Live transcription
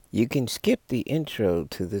You can skip the intro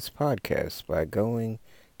to this podcast by going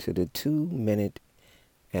to the 2 minute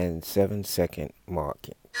and 7 second mark.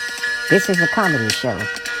 This is a comedy show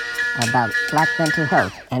about black mental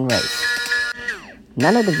health and race.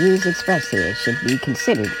 None of the views expressed here should be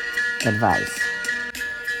considered advice.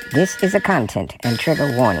 This is a content and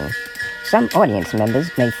trigger warning. Some audience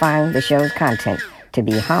members may find the show's content to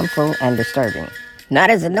be harmful and disturbing. Not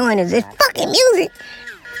as annoying as this fucking music.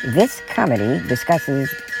 This comedy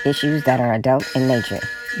discusses issues that are adult in nature.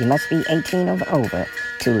 You must be 18 or over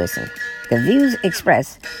to listen. The views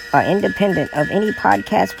expressed are independent of any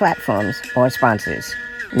podcast platforms or sponsors.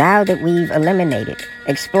 Now that we've eliminated,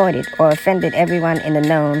 exploited, or offended everyone in the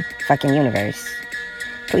known fucking universe,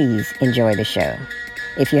 please enjoy the show.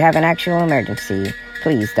 If you have an actual emergency,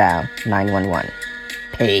 please dial 911.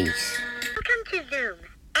 Peace. Welcome to Zoom.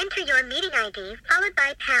 Enter your meeting ID followed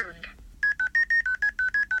by pound.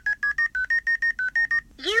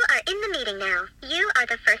 You are in the meeting now. You are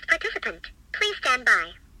the first participant. Please stand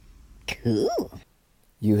by. Cool.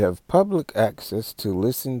 You have public access to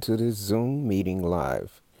listen to this Zoom meeting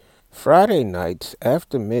live. Friday nights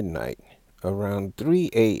after midnight, around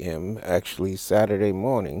 3 a.m., actually Saturday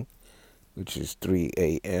morning, which is 3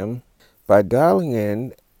 a.m., by dialing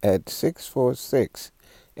in at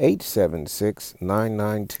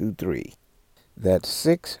 646-876-9923. That's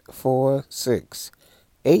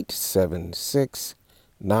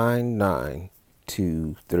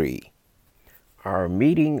 646-876-9923. Our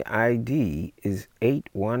meeting ID is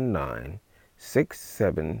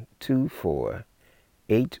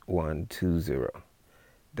 819-6724-8120.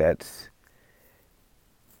 That's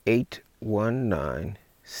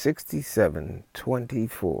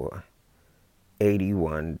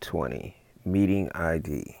 819-6724-8120. Meeting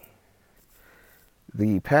ID.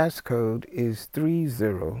 The passcode is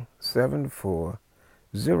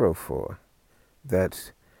 307404.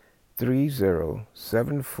 That's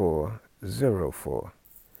 307404.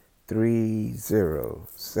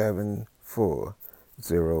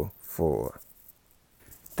 307404.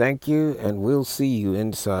 Thank you, and we'll see you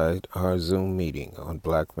inside our Zoom meeting on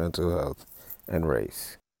Black mental health and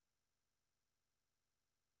race.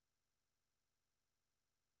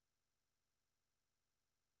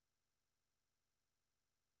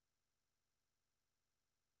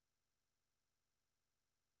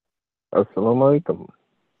 Assalamu alaikum.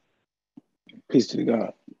 Peace to the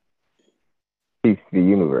God. Peace to the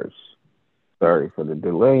universe. Sorry for the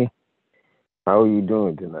delay. How are you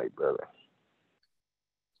doing tonight, brother?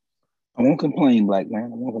 I won't complain, black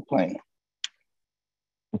man. I won't complain.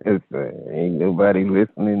 Ain't nobody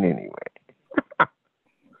listening anyway.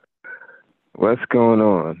 What's going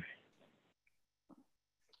on?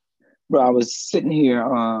 Bro, I was sitting here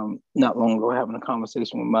not long ago having a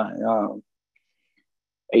conversation with my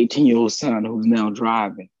 18-year-old son who's now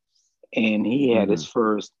driving. And he had his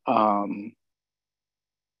first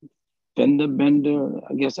fender bender,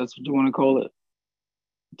 I guess that's what you want to call it,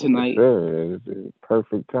 tonight. Sure, it's a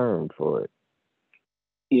perfect term for it.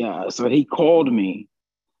 Yeah, so he called me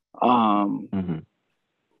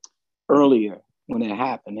earlier when it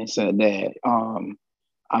happened and said that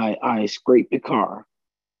I scraped the car.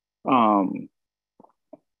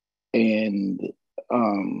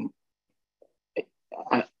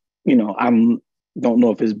 I don't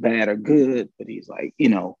know if it's bad or good, but he's like,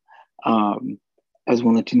 I just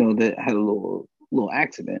want to let you know that I had a little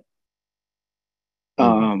accident.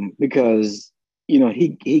 Because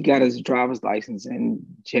he got his driver's license in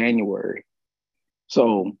January,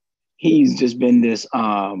 so he's just been this.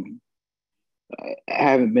 I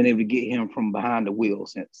haven't been able to get him from behind the wheel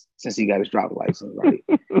since he got his driver's license. Right,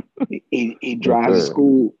 he drives to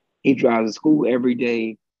school. He drives to school every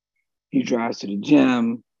day. He drives to the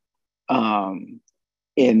gym,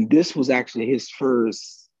 and this was actually his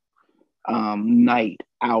first night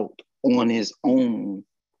out on his own.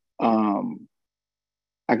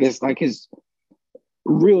 I guess like his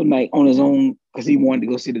real night on his own because he wanted to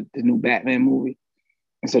go see the new Batman movie,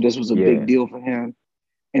 and so this was a big deal for him.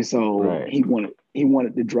 And so he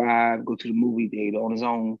wanted to drive, go to the movie theater on his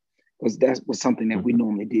own because that was something that we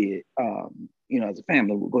normally did. As a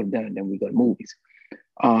family, we'd go to dinner, then we go to movies.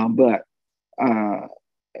 But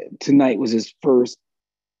tonight was his first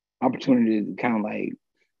opportunity to kind of like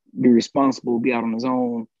be responsible, be out on his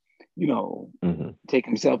own, take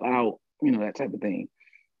himself out, that type of thing.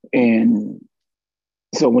 And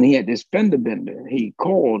so when he had this fender bender, he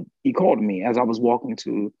called me as I was walking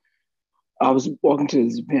to this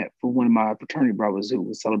event for one of my fraternity brothers who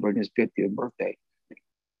was celebrating his 50th birthday.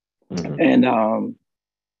 And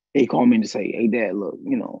he called me to say, "Hey, Dad, look,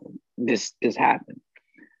 this happened."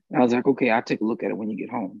 And I was like, "Okay, I'll take a look at it when you get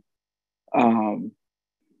home."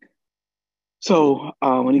 So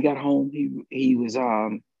when he got home, he was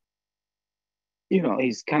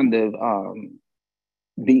he's kind of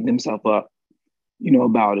beating himself up,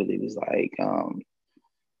 about it. He was like,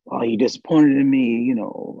 oh, you disappointed in me,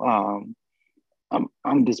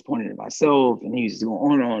 I'm disappointed in myself, and he was just going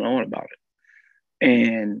on and on and on about it.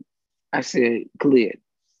 And I said, Khalid,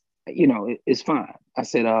 it's fine. I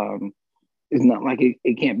said, it's not like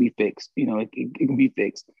it can't be fixed. It can be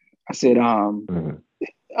fixed. I said,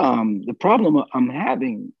 the problem I'm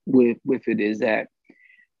having with it is that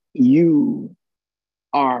you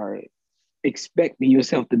are expecting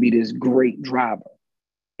yourself to be this great driver,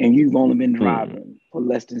 and you've only been driving for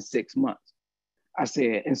less than 6 months. I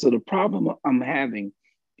said, and so the problem I'm having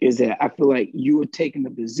is that I feel like you are taking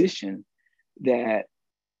the position that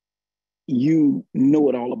you know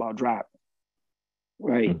it all about driving,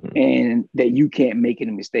 right? And that you can't make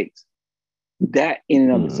any mistakes. That in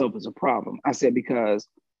and of itself is a problem. I said, because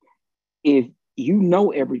if you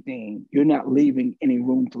know everything, you're not leaving any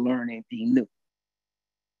room to learn anything new.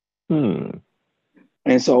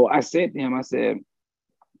 And so I said to him, I said,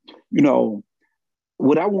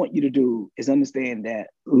 what I want you to do is understand that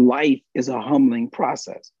life is a humbling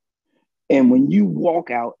process. And when you walk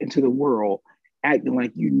out into the world acting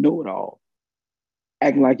like you know it all,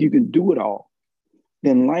 acting like you can do it all,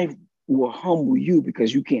 then life will humble you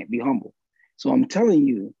because you can't be humble. So I'm telling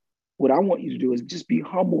you, what I want you to do is just be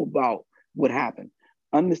humble about what happened.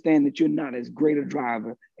 Understand that you're not as great a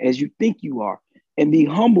driver as you think you are, and be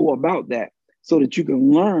humble about that so that you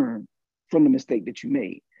can learn from the mistake that you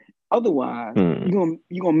made. Otherwise, you're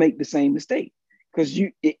gonna make the same mistake, because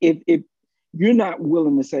if you're not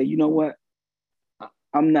willing to say, you know what,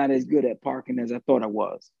 I'm not as good at parking as I thought I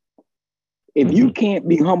was. If you can't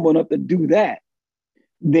be humble enough to do that,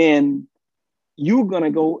 then you're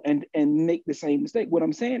gonna go and make the same mistake. What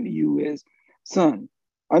I'm saying to you is, son,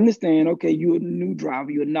 understand, okay, you're a new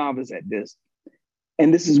driver, you're a novice at this,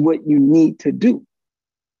 and this is what you need to do.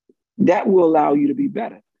 That will allow you to be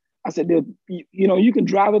better. I said, you can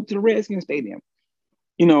drive up to the Redskins Stadium,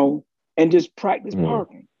 and just practice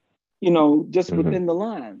parking, just within the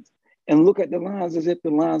lines, and look at the lines as if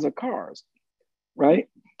the lines are cars, right?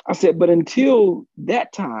 I said, but until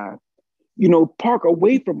that time, park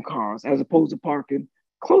away from cars as opposed to parking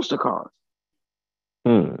close to cars.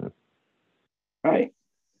 Right?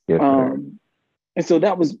 Yes, and so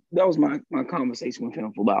that was my conversation with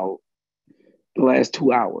him for about the last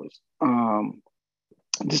 2 hours.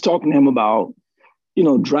 Just talking to him about,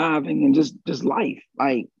 driving and just life.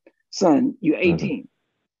 Like, son, you're 18.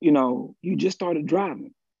 You just started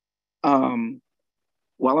driving.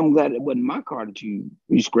 Well, I'm glad it wasn't my car that you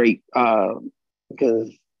scraped,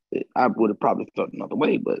 because I would have probably felt another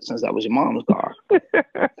way. But since that was your mom's car,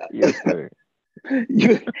 yes, sir.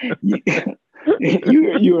 you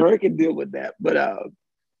can deal with that. But I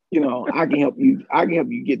can help you. I can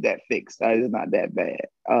help you get that fixed. It's not that bad.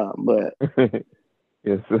 But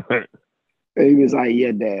yes, sir. He was like,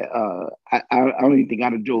 yeah, Dad, I don't even think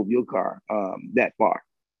I'd have drove your car that far.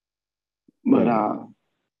 But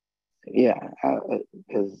yeah,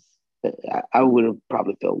 because I would have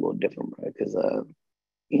probably felt a little different, bro, because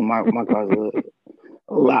my car's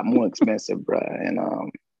a lot more expensive, bro, and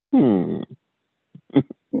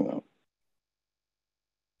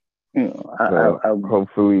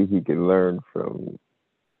hopefully he can learn from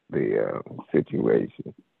the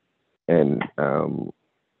situation, and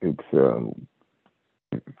it's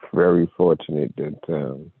very fortunate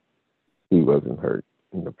that he wasn't hurt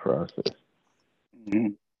in the process.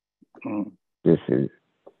 This is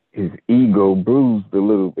his ego bruised a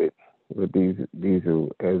little bit, but these are,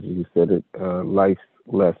 as you said it, life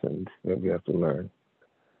lessons that we have to learn.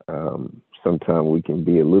 Sometimes we can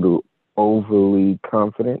be a little overly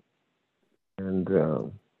confident, and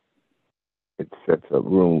it sets up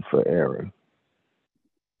room for error.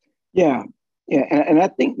 Yeah, and I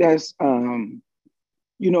think that's I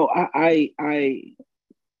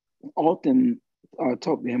often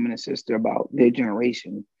talk to him and his sister about their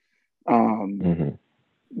generation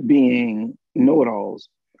being know-it-alls,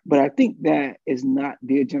 but I think that is not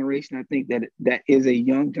their generation. I think that is a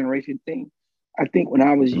young generation thing. I think when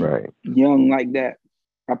I was young like that,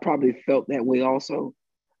 I probably felt that way also.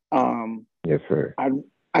 Yes, sir.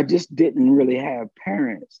 I just didn't really have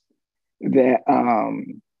parents that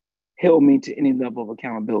held me to any level of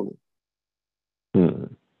accountability.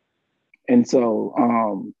 And so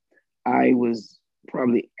I was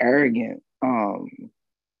probably arrogant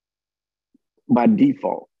by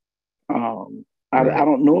default. I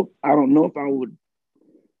don't know if I would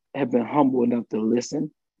have been humble enough to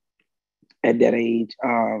listen at that age.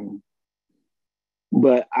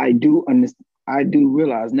 But I do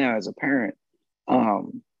realize now as a parent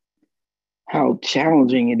um, how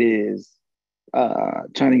challenging it is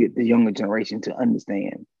trying to get the younger generation to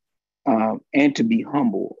understand and to be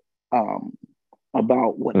humble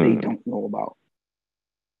about what they don't know about.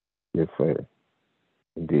 Yes, sir.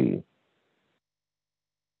 Indeed.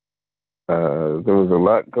 There was a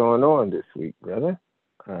lot going on this week, brother.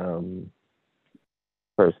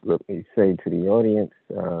 First, let me say to the audience,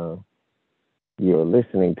 you're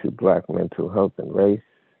listening to Black Mental Health and Race.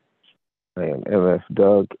 I am MF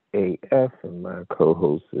Doug AF, and my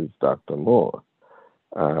co-host is Dr. Moore.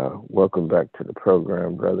 Welcome back to the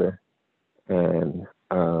program, brother. And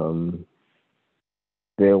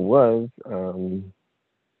there was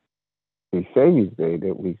the Savior's Day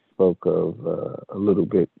that we spoke of a little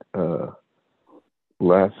bit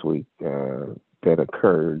last week that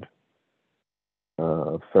occurred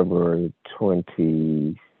February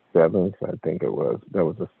 27th, I think it was. That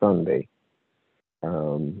was a Sunday.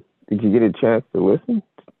 Did you get a chance to listen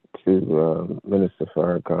to Minister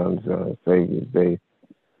Farrakhan's Savior's Day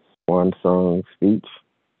Swan Song speech?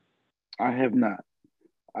 I have not.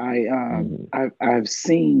 I've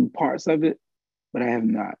seen parts of it, but I have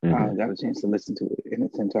not got a chance to listen to it in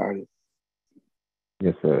its entirety.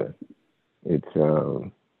 Yes, sir. It's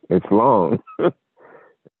long.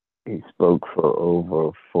 He spoke for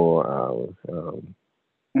over 4 hours. I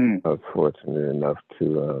was fortunate enough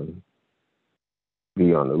to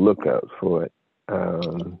be on the lookout for it,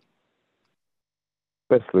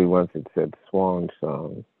 especially once it said Swan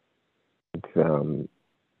Song. It's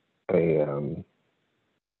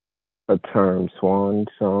a term. Swan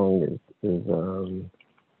Song is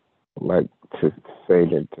like to say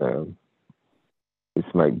that this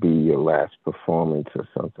might be your last performance or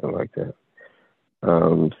something like that.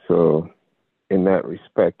 So in that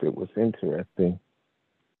respect, it was interesting.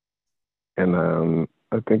 And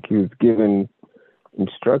I think he was giving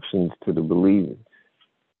instructions to the believers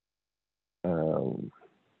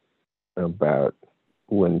about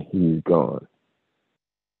when he's gone.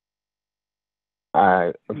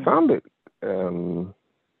 I found it, I don't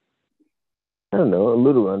know, a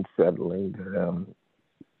little unsettling that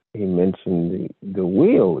he mentioned the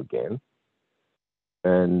wheel again,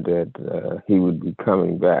 and that he would be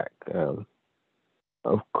coming back.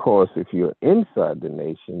 Of course, if you're inside the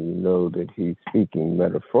nation, you know that he's speaking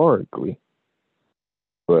metaphorically,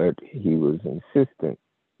 but he was insistent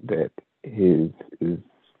that his is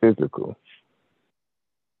physical.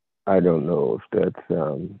 I don't know if that's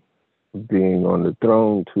being on the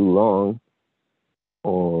throne too long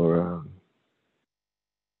or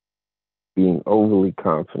being overly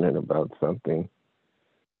confident about something.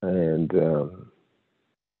 And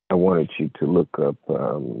I wanted you to look up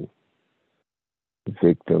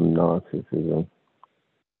victim narcissism,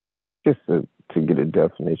 just to get a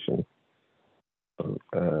definition,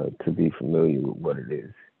 to be familiar with what it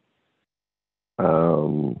is.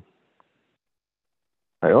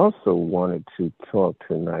 I also wanted to talk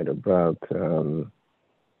tonight about the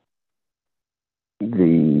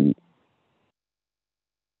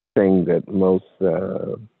thing that most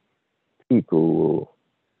people will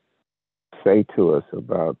say to us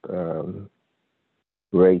about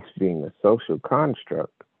race being a social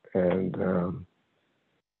construct, and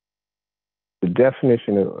the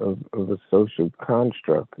definition of a social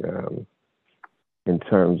construct in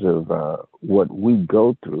terms of what we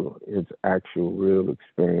go through is actual real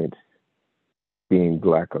experience being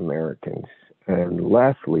Black Americans. And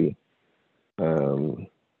lastly, out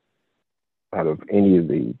of any of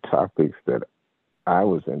the topics that I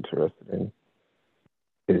was interested in,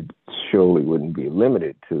 it surely wouldn't be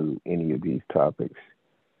limited to any of these topics.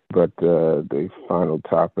 But the final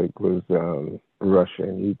topic was Russia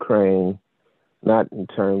and Ukraine, not in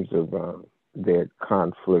terms of their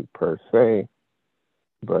conflict per se,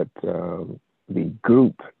 but the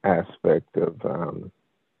group aspect of,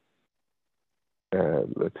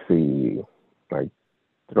 let's see, like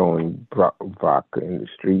throwing vodka in the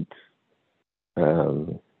streets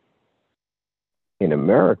in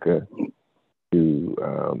America to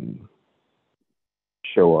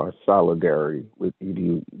show our solidarity with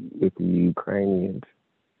the Ukrainians.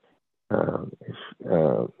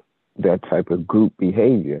 That type of group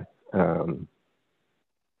behavior and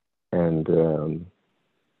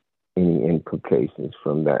any implications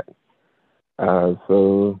from that.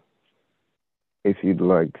 So if you'd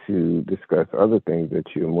like to discuss other things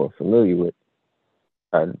that you're more familiar with,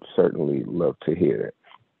 I'd certainly love to hear it.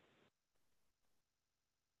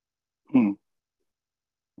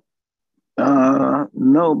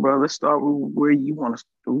 No, bro. Let's start with where you want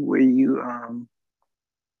to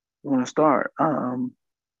start.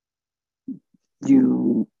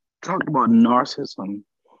 You talked about narcissism,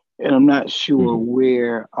 and I'm not sure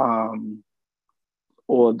where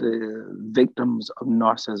or the victims of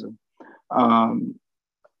narcissism.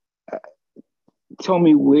 Tell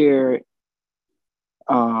me where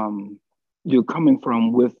you're coming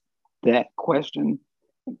from with that question.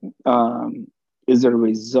 Is it a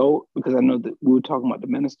result? Because I know that we were talking about the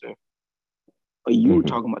minister, or you were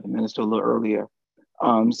talking about the minister a little earlier.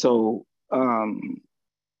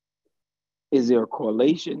 Is there a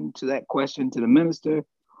correlation to that question to the minister,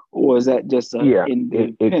 or is that just an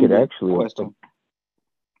independent it could actually question?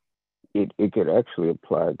 It could actually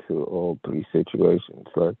apply to all three situations.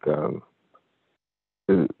 Like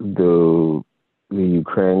the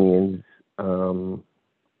Ukrainians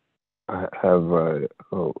have a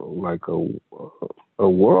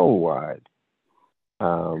worldwide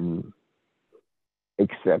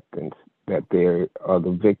acceptance that they are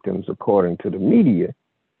the victims, according to the media,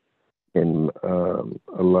 in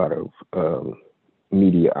a lot of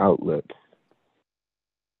media outlets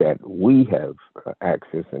that we have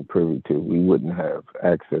access and privy to. We wouldn't have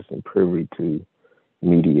access and privy to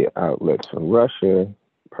media outlets from Russia,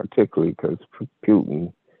 particularly because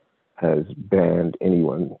Putin has banned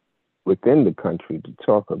anyone within the country to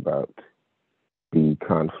talk about the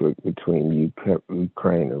conflict between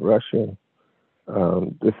Ukraine and Russia.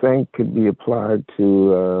 The same could be applied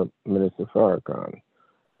to Minister Farrakhan.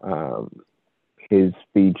 His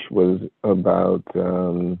speech was about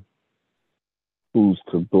who's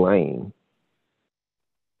to blame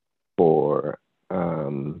for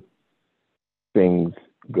things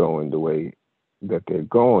going the way that they're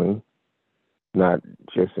going, not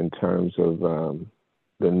just in terms of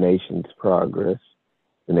the nation's progress,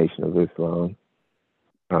 the Nation of Islam,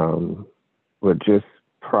 but just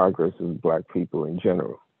progress of Black people in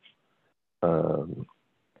general.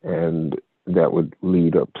 And that would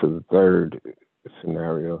lead up to the third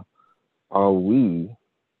scenario. Are we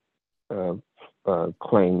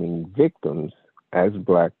claiming victims as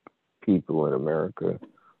Black people in America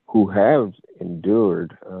who have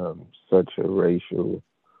endured such a racial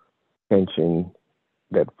tension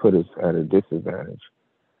that put us at a disadvantage?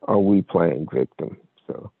 Are we playing victim?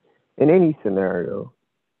 So in any scenario,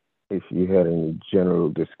 if you had any general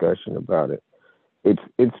discussion about it,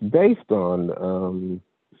 it's based on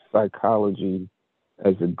psychology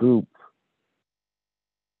as a group,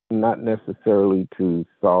 not necessarily to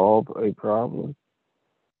solve a problem,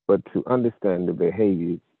 but to understand the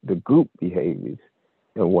behaviors, the group behaviors,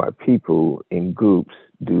 and why people in groups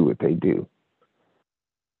do what they do.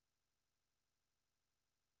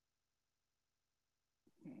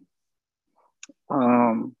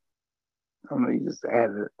 I know you just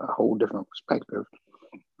added a whole different perspective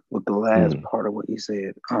with the last part of what you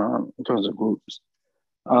said in terms of groups.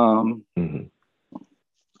 And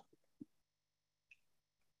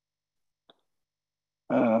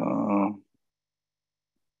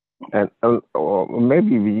or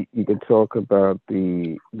maybe you could talk about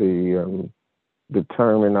the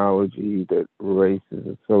terminology that race is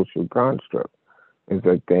a social construct, as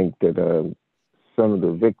I think that some of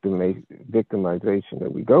the victimization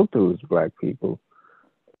that we go through as Black people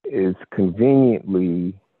is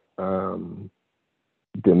conveniently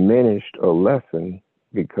diminished or lessened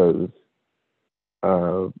because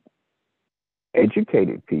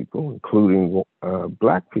educated people, including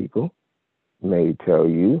Black people, may tell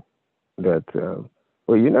you that,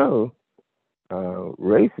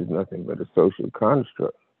 race is nothing but a social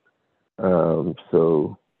construct.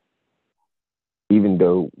 So even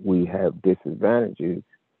though we have disadvantages,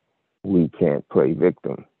 we can't play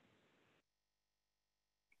victim.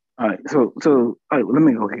 All right. So all right, let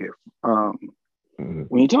me go here.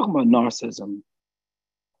 When you talk about narcissism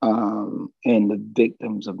and the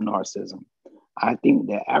victims of narcissism, I think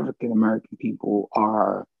that African American people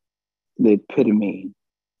are the epitome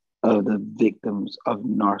of the victims of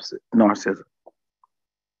narcissism.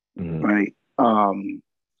 Right?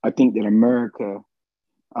 I think that America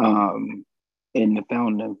and the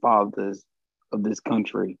founding fathers of this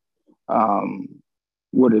country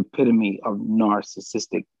were the epitome of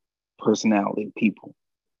narcissistic personality people.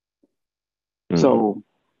 So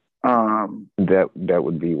that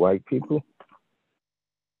would be white people?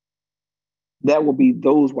 That would be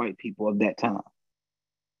those white people of that time.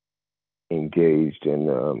 Engaged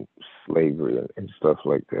in slavery and stuff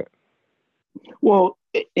like that. Well,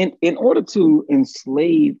 in order to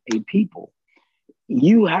enslave a people,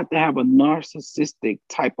 you have to have a narcissistic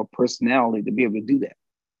type of personality to be able to do that.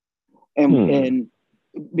 And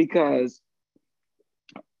because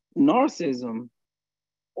narcissism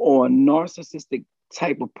or narcissistic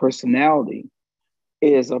type of personality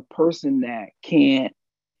is a person that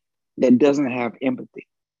doesn't have empathy,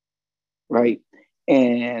 right?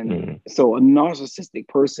 And so a narcissistic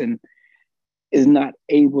person is not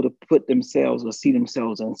able to put themselves or see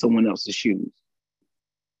themselves in someone else's shoes.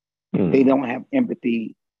 They don't have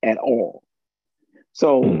empathy at all.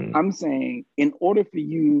 So I'm saying, in order for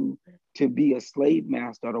you to be a slave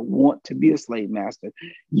master or to want to be a slave master,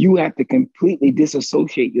 you have to completely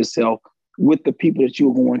disassociate yourself with the people that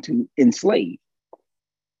you're going to enslave.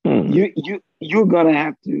 You're gonna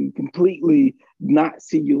have to completely not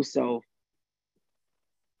see yourself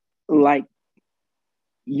like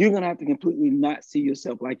you're gonna have to completely not see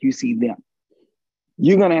yourself like you see them.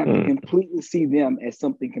 You're gonna have to completely see them as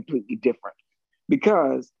something completely different.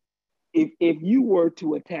 Because if you were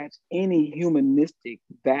to attach any humanistic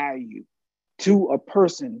value to a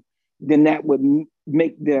person, then that would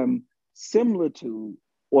make them similar to,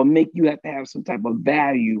 or make you have to have some type of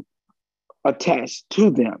value attached to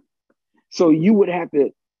them. So you would have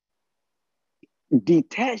to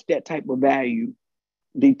detach that type of value,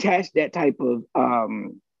 detach that type of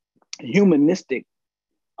humanistic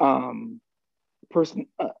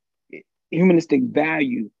humanistic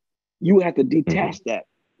value. You have to detach that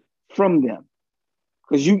from them,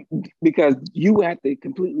 because you have to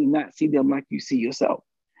completely not see them like you see yourself.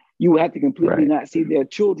 You have to completely not see their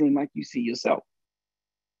children like you see yourself.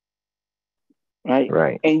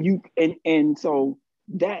 Right. And so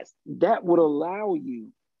that would allow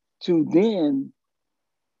you to then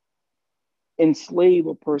enslave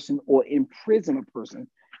a person or imprison a person,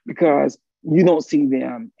 because you don't see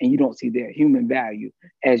them and you don't see their human value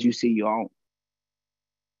as you see your own.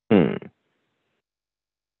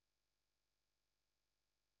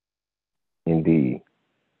 Indeed.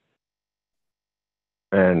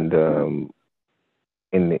 And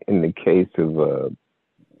in the case of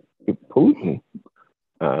Putin,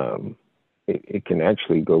 it can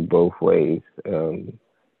actually go both ways.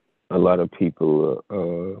 A lot of people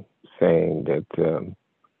are saying that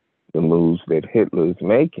the moves that Hitler's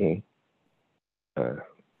making, and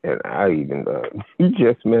I even he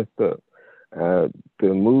just messed up. The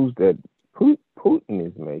moves that Putin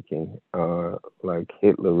is making are like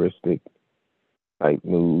Hitleristic type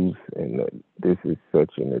moves, and this is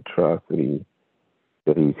such an atrocity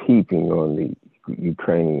that he's heaping on the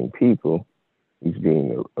Ukrainian people. He's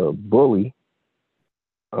being a bully.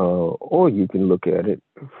 Or you can look at it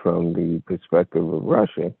from the perspective of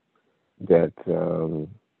Russia, that the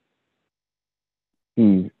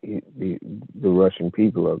Russian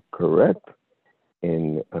people are correct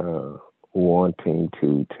in wanting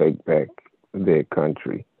to take back their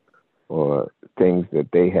country, or things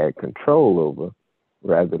that they had control over,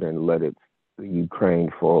 rather than let Ukraine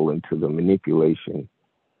fall into the manipulation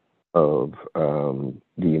of the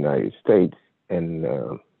United States and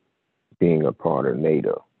being a part of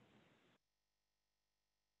NATO.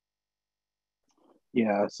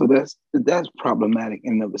 Yeah, so that's problematic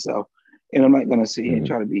in and of itself. And I'm not going to sit here and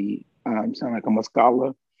try to be sound like I'm a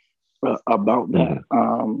scholar about that.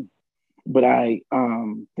 But I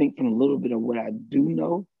think from a little bit of what I do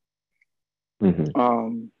know,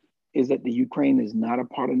 is that the Ukraine is not a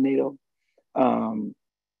part of NATO.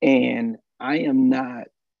 And I am not,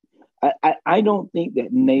 I don't think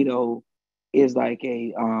that NATO is like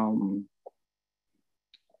a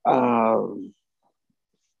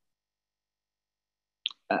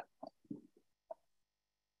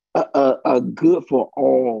good for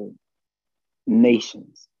all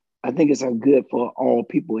nations. I think it's a good for all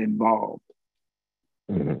people involved.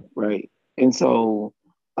 Right. And so,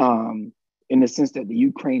 in the sense that the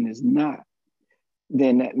Ukraine is not,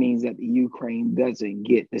 then that means that the Ukraine doesn't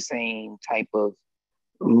get the same type of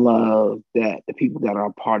love that the people that are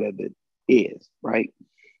a part of it is, right?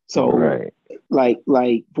 So, like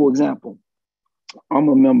for example, I'm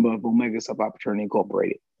a member of Omega Psi Fraternity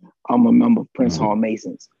Incorporated. I'm a member of Prince Hall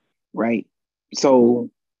Masons, right? So,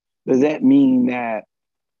 does that mean that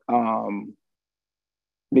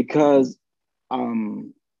because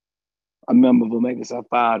I'm a member of Omega Psi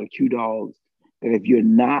Phi, the Q Dogs, that if you're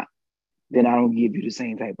not, then I don't give you the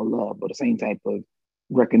same type of love or the same type of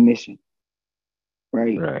recognition,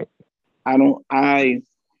 right? I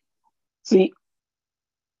see,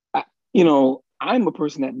 I'm a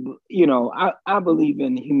person that, I believe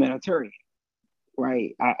in humanitarian,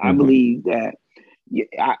 right? I believe that,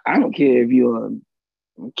 I don't care if you're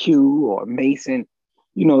a Q or a Mason,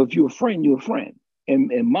 if you're a friend, you're a friend.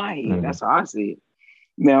 In my head, that's how I see it.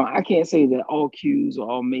 Now, I can't say that all Qs or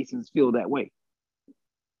all Masons feel that way,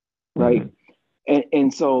 right?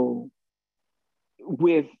 And so,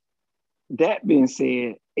 with that being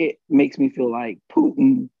said, it makes me feel like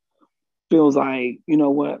Putin feels like, you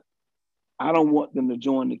know what? I don't want them to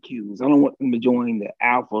join the Qs. I don't want them to join the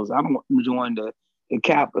Alphas. I don't want them to join the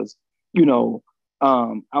Kappas.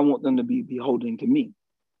 I want them to be beholden to me.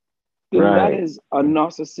 Then that is a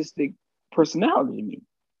narcissistic personality to me.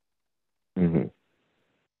 Mm-hmm.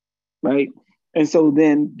 Right. And so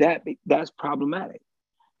then that's problematic.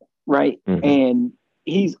 Right. Mm-hmm. And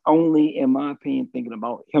he's only, in my opinion, thinking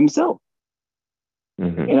about himself.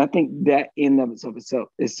 Mm-hmm. And I think that in and of itself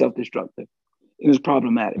is self-destructive. It is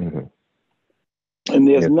problematic. Mm-hmm. And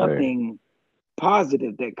there's nothing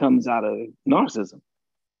positive that comes out of narcissism.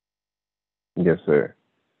 Yes, sir.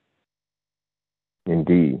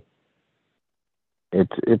 Indeed.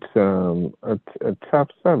 It's a tough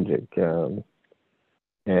subject, and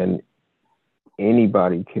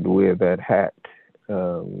anybody could wear that hat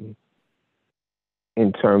in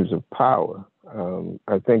terms of power.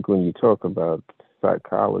 I think when you talk about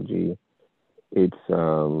psychology, it's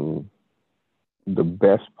the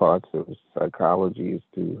best parts of psychology is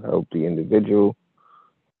to help the individual.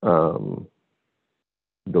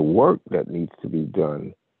 The work that needs to be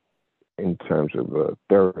done in terms of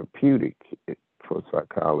therapeutic for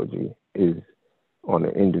psychology is on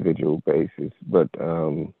an individual basis, but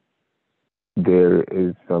there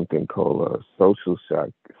is something called social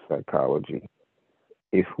psychology.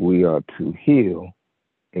 If we are to heal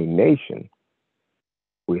a nation,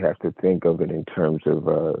 we have to think of it in terms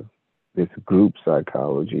of this group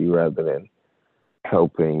psychology rather than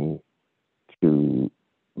helping to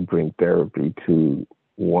bring therapy to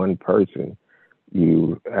one person.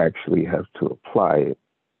 You actually have to apply it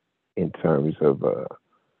in terms of a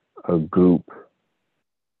group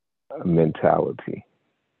mentality.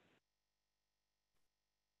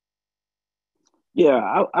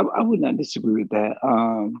 Yeah, I would not disagree with that.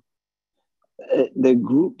 The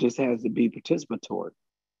group just has to be participatory.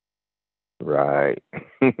 Right.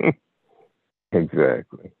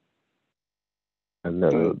 Exactly. I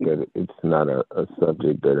know that it's not a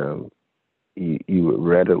subject that you would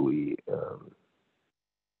readily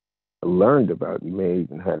learned about. You may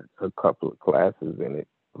even had a couple of classes in it,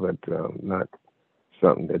 but not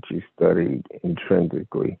something that you studied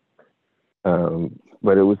intrinsically.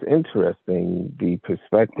 But it was interesting, the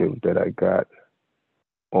perspective that I got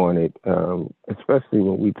on it, especially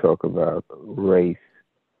when we talk about race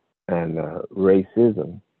and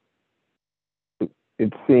racism.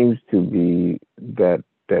 It seems to be that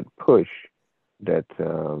push that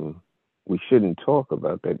we shouldn't talk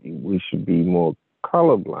about, that we should be more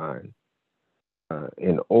colorblind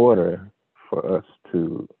in order for us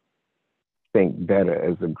to think better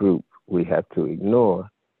as a group. We have to ignore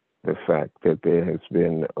the fact that there has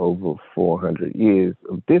been over 400 years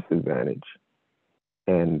of disadvantage,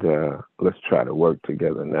 and let's try to work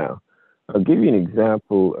together now. I'll give you an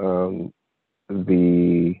example.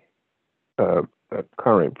 The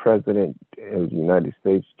current president of the United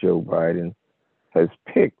States, Joe Biden, has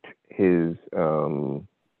picked his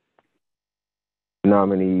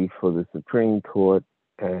nominee for the Supreme Court,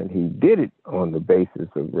 and he did it on the basis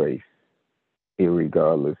of race,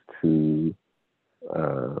 irregardless to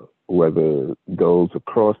whether those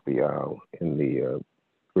across the aisle in the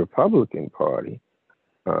Republican Party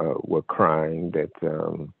were crying that,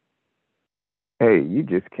 hey, you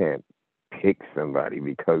just can't pick somebody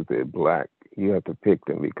because they're black. You have to pick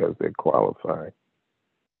them because they're qualified.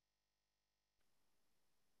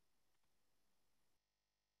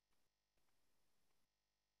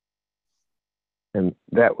 And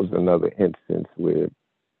that was another instance where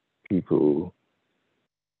people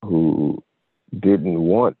who didn't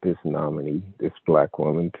want this nominee, this black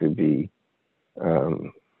woman, to be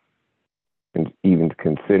even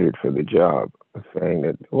considered for the job, saying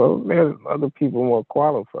that, well, there's other people more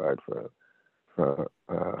qualified for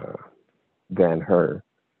than her.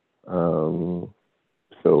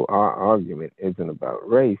 So our argument isn't about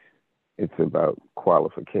race; it's about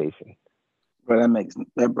qualification. But that makes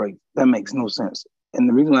no sense. And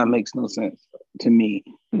the reason that makes no sense to me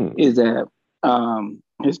is that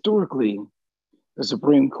historically, the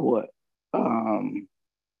Supreme Court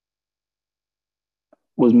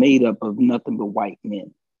was made up of nothing but white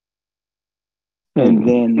men, and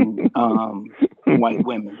then white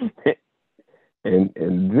women.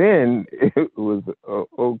 And then it was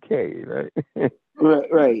okay, right?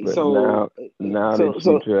 Right. But so now that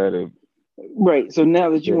you try to. Right. So now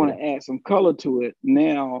that you want to add some color to it,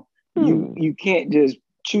 now you can't just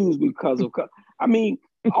choose because of color. I mean,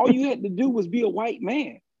 all you had to do was be a white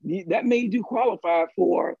man. That made you qualified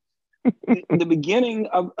for the beginning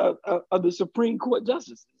of the Supreme Court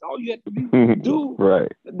justices. All you had to do,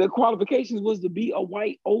 right? The qualifications was to be a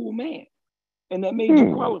white old man, and that made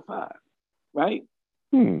you qualified, right?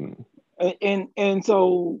 And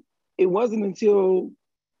so it wasn't until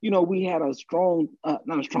we had a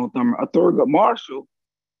Thurgood Marshall,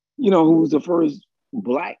 who was the first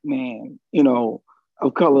black man, of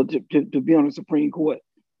color to be on the Supreme Court,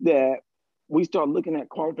 that we start looking at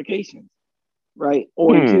qualifications, right?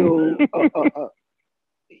 Or until,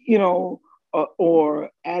 or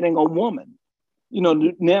adding a woman.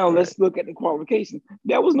 Now let's look at the qualifications.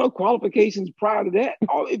 There was no qualifications prior to that.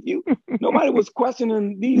 Nobody was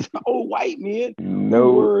questioning these old white men.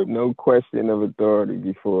 No question of authority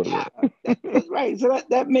before that. That's right. So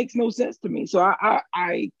that makes no sense to me. So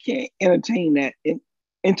I can't entertain that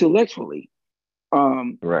intellectually.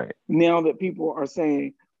 Right. Now that people are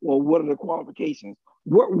saying, well, what are the qualifications?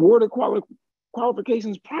 What were the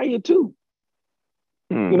qualifications prior to?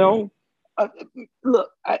 Look,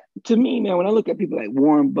 to me now, when I look at people like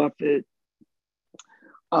Warren Buffett,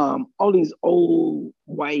 all these old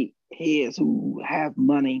white heads who have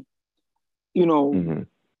money, I'm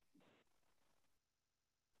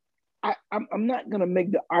not going to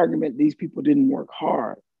make the argument these people didn't work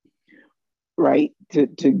hard, right, to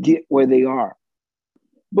get where they are.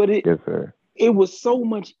 But it was so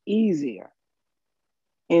much easier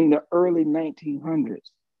in the early 1900s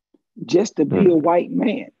just to be a white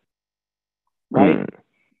man, right?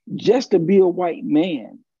 Just to be a white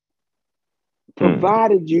man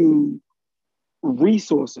provided you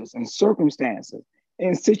resources and circumstances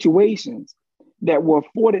and situations that were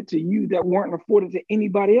afforded to you that weren't afforded to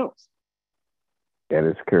anybody else. That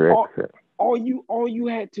is correct. All you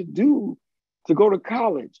had to do to go to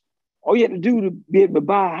college, all you had to do to be able to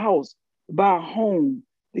buy a house, buy a home,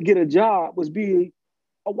 to get a job was be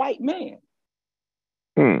a white man,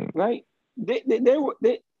 right? There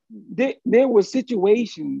were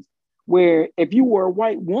situations where if you were a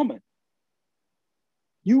white woman,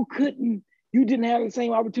 you didn't have the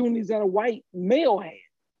same opportunities that a white male had.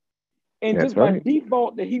 And That's just by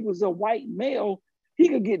default that he was a white male, he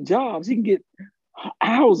could get jobs, he can get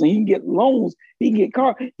housing, he can get loans, he can get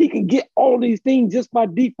cars, he can get all these things just by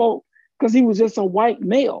default because he was just a white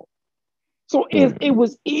male. So it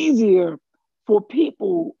was easier for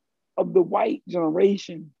people of the white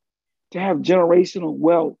generation to have generational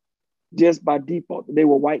wealth just by default that they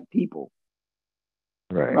were white people.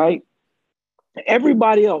 Right?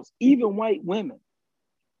 Everybody else, even white women,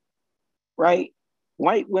 right?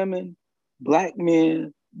 White women, black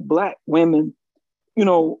men, black women,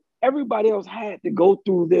 everybody else had to go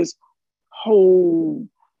through this whole,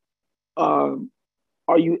 are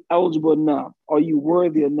you eligible enough? Are you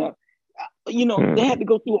worthy enough? They had to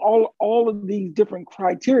go through all of these different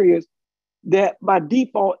criteria that by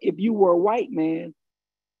default, if you were a white man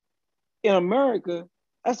in America,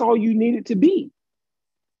 that's all you needed to be.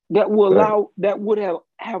 That would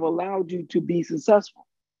have allowed you to be successful.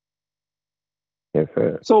 Yes,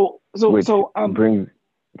 sir. So brings.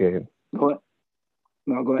 Go ahead. Go ahead.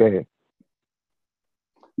 No, go ahead. Go ahead.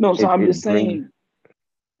 No, so I'm just saying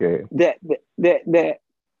that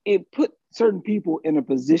it put certain people in a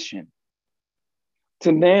position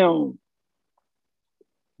to now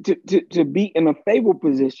to be in a favorable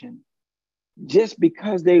position just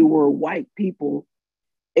because they were white people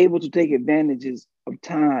able to take advantages of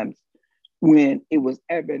times when it was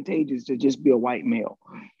advantageous to just be a white male.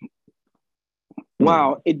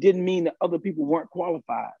 Wow, it didn't mean that other people weren't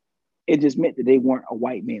qualified. It just meant that they weren't a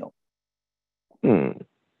white male.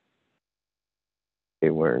 They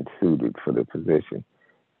weren't suited for the position.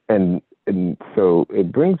 And so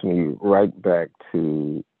it brings me right back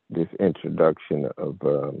to this introduction of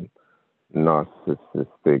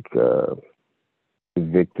narcissistic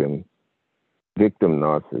victim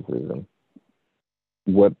narcissism.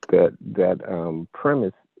 What that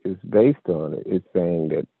premise is based on is saying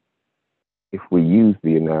that if we use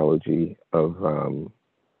the analogy of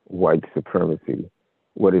white supremacy,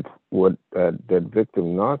 that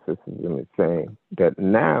victim narcissism is saying that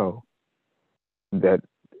now that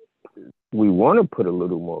we want to put a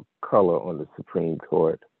little more color on the Supreme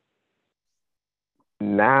Court,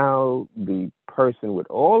 now the person with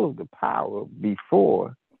all of the power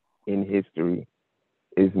before in history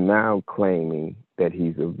is now claiming that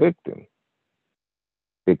he's a victim,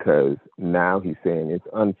 because now he's saying it's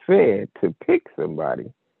unfair to pick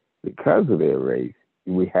somebody because of their race.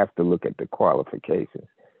 We have to look at the qualifications,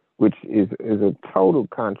 which is a total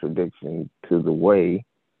contradiction to the way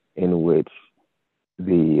in which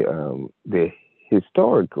they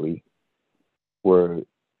historically were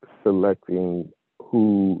selecting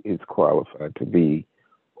who is qualified to be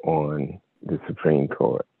on the Supreme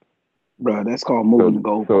Court. Bro, that's called moving the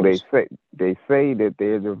goalposts. So they say that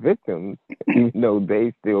they're the victims, even though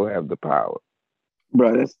they still have the power.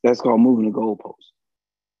 Bro, that's called moving the goalposts.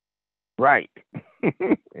 Right.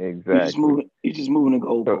 Exactly. You're just moving the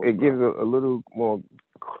goalposts. So it gives a little more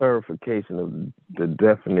clarification of the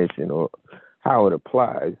definition how it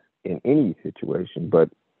applies in any situation, but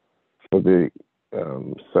for the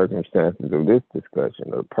circumstances of this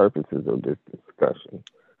discussion, or purposes of this discussion,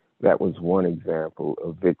 that was one example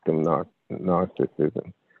of victim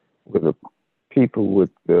narcissism, where the people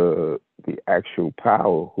with the actual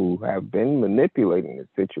power who have been manipulating the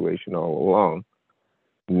situation all along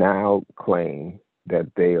now claim that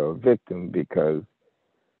they are a victim because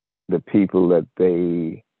the people that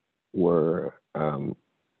they were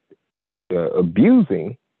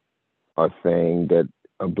abusing are saying that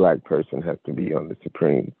a Black person has to be on the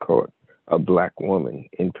Supreme Court, a Black woman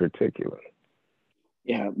in particular.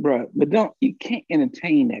 Yeah, bro, but you can't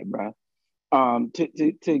entertain that, bro.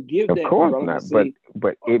 To give of that course not,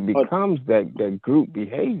 but it becomes that group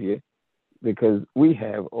behavior, because we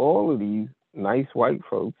have all of these nice white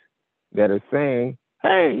folks that are saying,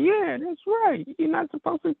 hey, yeah, that's right, you're not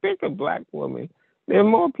supposed to pick a Black woman, there are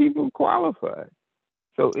more people qualified.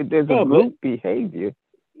 So there's a group behavior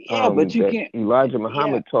but you that can't. Elijah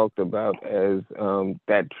Muhammad talked about as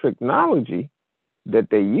that technology that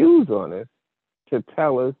they use on us to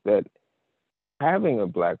tell us that having a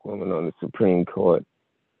Black woman on the Supreme Court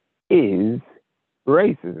is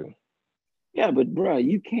racism. Yeah, but bro,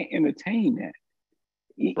 you can't entertain that.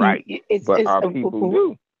 Right. But our people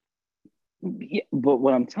do. Yeah, but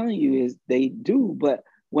what I'm telling you is they do. But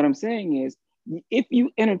what I'm saying is, if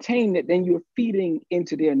you entertain it, then you're feeding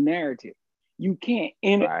into their narrative. You can't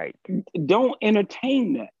don't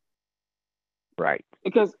entertain that. Right.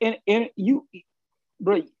 Because you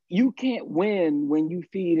can't win when you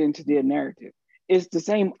feed into their narrative. It's the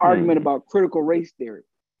same argument about critical race theory.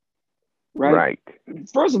 Right?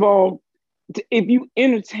 First of all, if you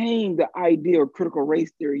entertain the idea of critical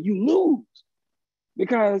race theory, you lose.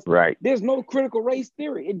 Because there's no critical race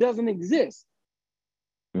theory. It doesn't exist.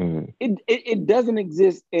 It doesn't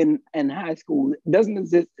exist in high school. It doesn't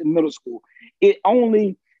exist in middle school.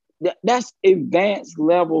 That's advanced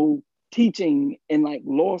level teaching in like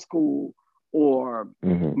law school or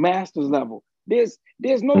master's level. There's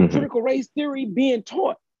no critical race theory being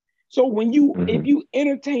taught. So when if you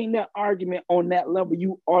entertain that argument on that level,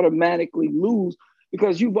 you automatically lose,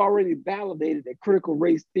 because you've already validated that critical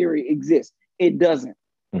race theory exists. It doesn't.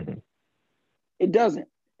 It doesn't.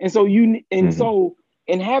 And so so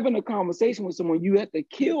in having a conversation with someone, you have to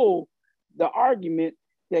kill the argument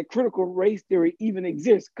that critical race theory even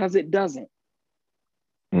exists, because it doesn't.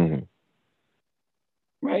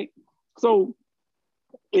 Right? So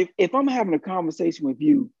if I'm having a conversation with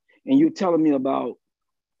you and you're telling me about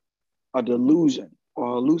a delusion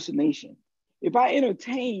or hallucination, if I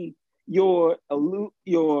entertain your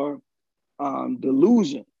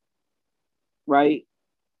delusion, right,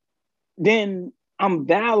 then I'm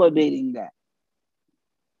validating that.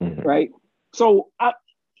 Right? So I'm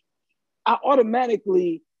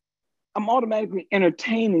automatically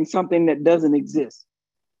entertaining something that doesn't exist.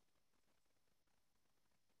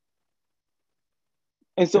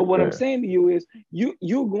 And so what I'm saying to you is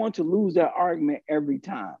you're going to lose that argument every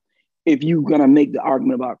time if you're going to make the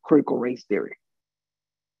argument about critical race theory.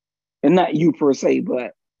 And not you per se,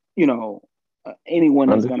 but, anyone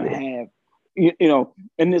that's going to have,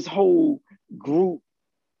 and this whole group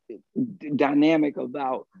dynamic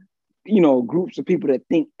about, groups of people that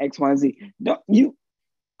think X, Y, and Z. That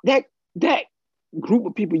group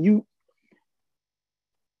of people,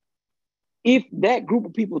 if that group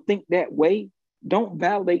of people think that way, don't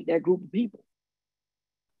validate that group of people.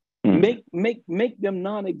 Make them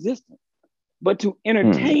non-existent. But to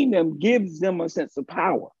entertain them gives them a sense of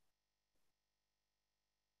power.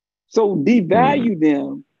 So devalue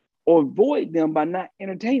them or avoid them by not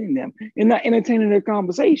entertaining them and not entertaining their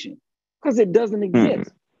conversation, because it doesn't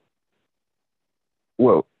exist.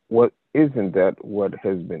 Well, isn't that what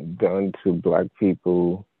has been done to Black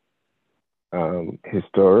people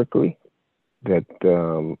historically? That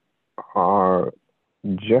are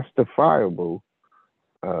justifiable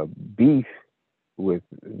beef with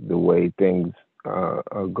the way things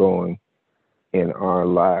are going in our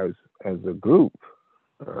lives as a group.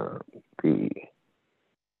 The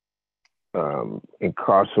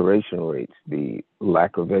incarceration rates, the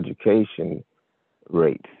lack of education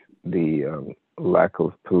rates, the lack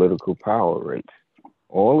of political power rates,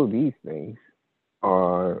 all of these things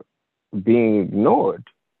are being ignored.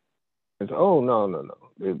 It's, oh, no.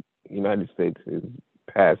 The United States is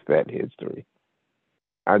past that history.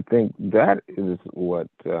 I think that is what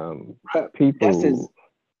people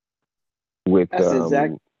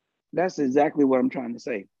That's exactly what I'm trying to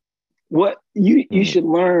say. What you should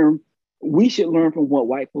learn, we should learn from what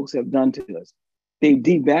white folks have done to us. They've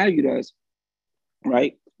devalued us,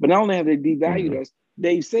 right? But not only have they devalued us,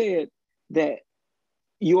 they've said that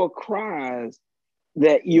your cries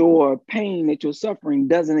that your pain, that your suffering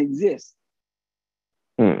doesn't exist.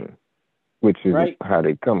 Which is right? how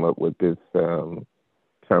they come up with this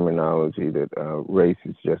terminology that race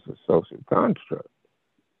is just a social construct.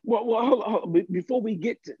 Well, hold on. Before we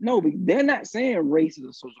get to, no, they're not saying race is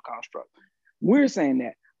a social construct. We're saying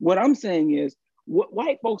that. What I'm saying is, what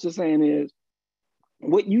white folks are saying is,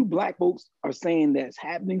 what you black folks are saying that's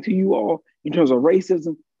happening to you all in terms of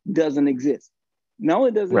racism doesn't exist. Not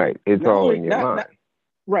only does it, right, it's all in your mind.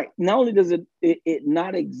 Right. Not only does it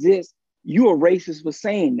not exist, you are racist for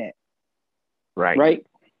saying that. Right.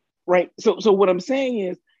 So what I'm saying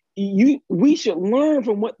is, we should learn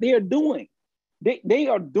from what they're doing. They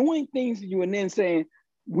are doing things to you and then saying,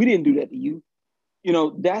 we didn't do that to you.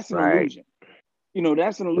 That's an illusion.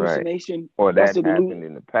 That's an hallucination. Right. Or that happened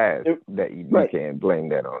in the past that you can't blame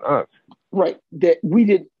that on us. Right. That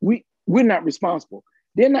we're not responsible.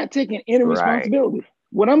 They're not taking any responsibility.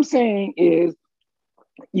 What I'm saying is,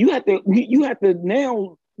 you have to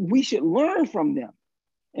now, we should learn from them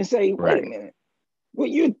and say, wait a minute, what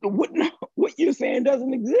you're saying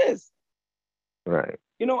doesn't exist. Right.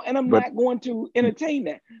 And I'm not going to entertain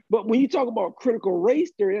that. But when you talk about critical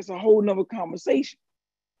race theory, that's a whole nother conversation.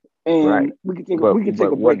 And we can take a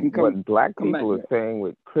break and come. What black people are saying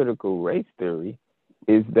with critical race theory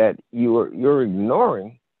is that you're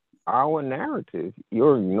ignoring our narrative.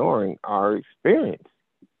 You're ignoring our experience.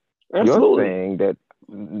 Absolutely. You're saying that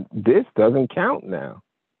this doesn't count now.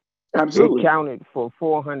 Absolutely. It counted for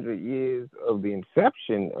 400 years of the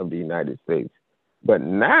inception of the United States. But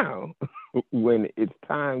now, when it's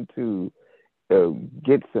time to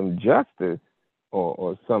get some justice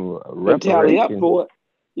or some reparation, tally up for it,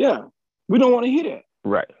 we don't want to hear that.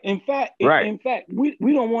 Right. In fact, we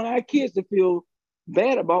don't want our kids to feel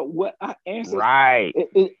bad about what our ancestors. Right.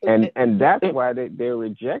 And that's why they're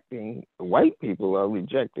rejecting. White people are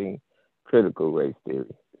rejecting critical race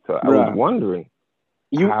theory. So I was wondering,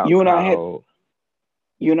 you and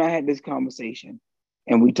I had this conversation,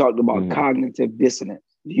 and we talked about cognitive dissonance.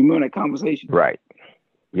 Do you remember that conversation? Right.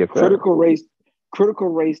 Yes, sir. Critical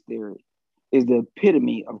race theory is the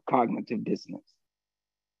epitome of cognitive dissonance.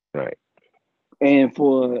 Right. And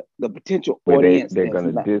for the potential where audience, they're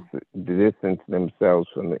going to distance themselves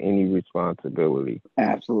from any responsibility.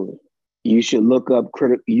 Absolutely. You should look up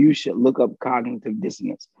cognitive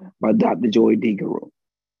dissonance by Dr. Joy DeGarou.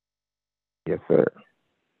 Yes, sir.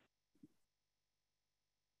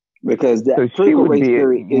 Because that so critical race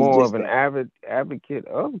theory is more of an advocate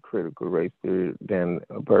of critical race theory than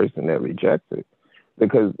a person that rejects it.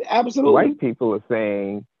 Because white people are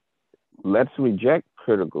saying, let's reject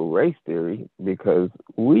critical race theory because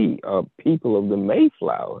we are people of the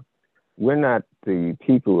Mayflower. We're not the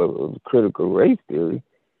people of critical race theory.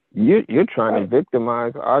 You're trying to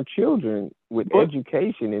victimize our children with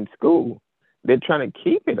education in school. They're trying to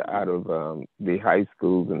keep it out of the high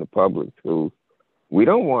schools and the public schools. We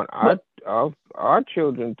don't want our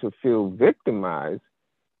children to feel victimized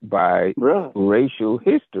by racial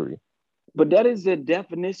history. But that is the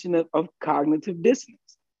definition of cognitive dissonance.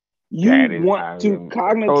 They want to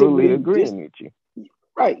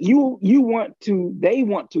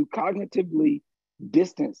cognitively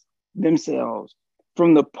distance themselves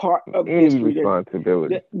from the part of history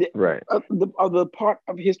responsibility. Of the part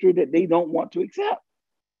of history that they don't want to accept.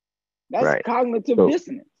 That's cognitive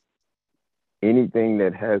dissonance. Anything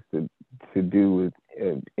that has to do with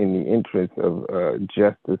in the interest of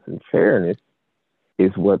justice and fairness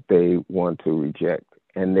is what they want to reject.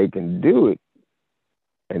 And they can do it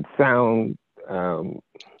and sound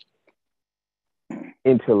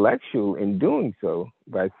intellectual in doing so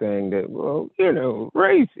by saying that, well,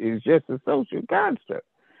 race is just a social construct.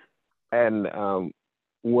 And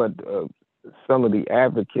what some of the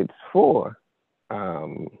advocates for,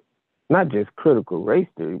 not just critical race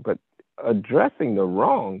theory, but addressing the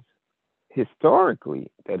wrongs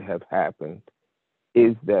historically that have happened,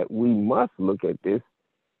 is that we must look at this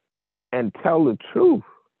and tell the truth.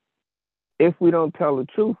 If we don't tell the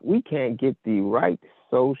truth, we can't get the right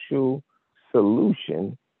social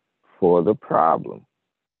solution for the problem.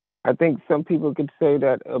 I think some people could say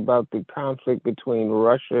that about the conflict between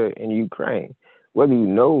Russia and Ukraine. Whether you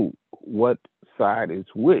know what side is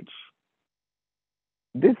which,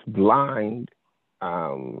 this blind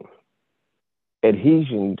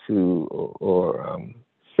adhesion to or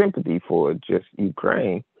sympathy for just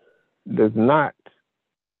Ukraine does not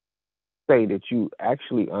say that you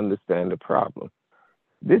actually understand the problem.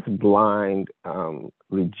 This blind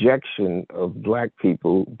rejection of Black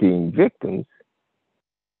people being victims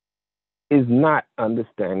is not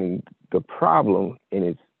understanding the problem in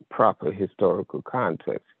its proper historical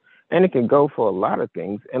context. And it can go for a lot of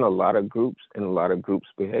things in a lot of groups and a lot of groups'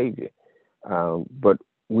 behavior. But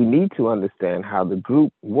we need to understand how the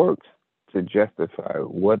group works to justify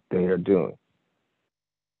what they are doing.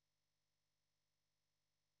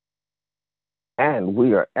 And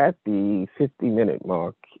we are at the 50-minute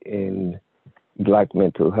mark in Black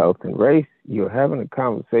Mental Health and Race. You're having a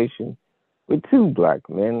conversation with two Black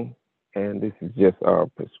men, and this is just our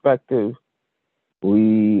perspective.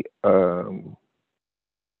 We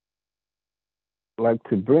like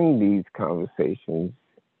to bring these conversations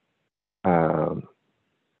and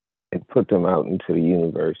put them out into the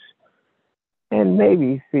universe and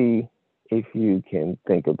maybe see if you can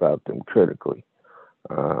think about them critically.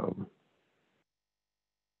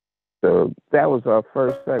 So that was our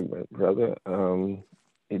first segment, brother.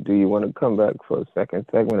 Do you want to come back for a second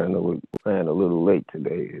segment? I know we ran a little late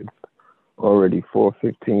today. It's already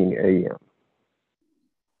 4:15 a.m.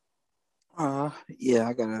 Yeah,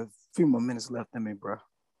 I got a few more minutes left in me, bro.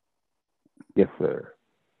 Yes, sir.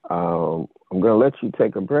 I'm going to let you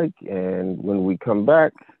take a break, and when we come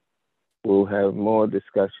back, we'll have more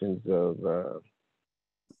discussions of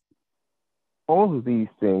all of these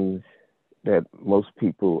things that most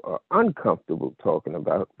people are uncomfortable talking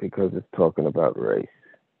about because it's talking about race.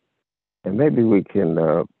 And maybe we can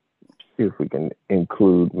see if we can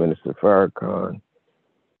include Minister Farrakhan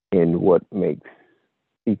in what makes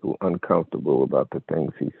people uncomfortable about the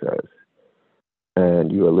things he says.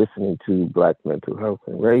 And you are listening to Black Mental Health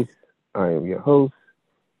and Race. I am your host,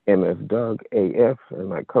 MF Doug AF, and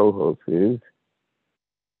my co-host is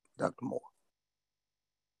Dr. Moore.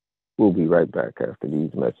 We'll be right back after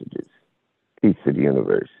these messages. Peace to the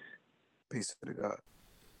universe. Peace to God.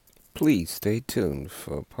 Please stay tuned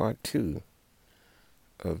for part 2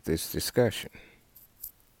 of this discussion.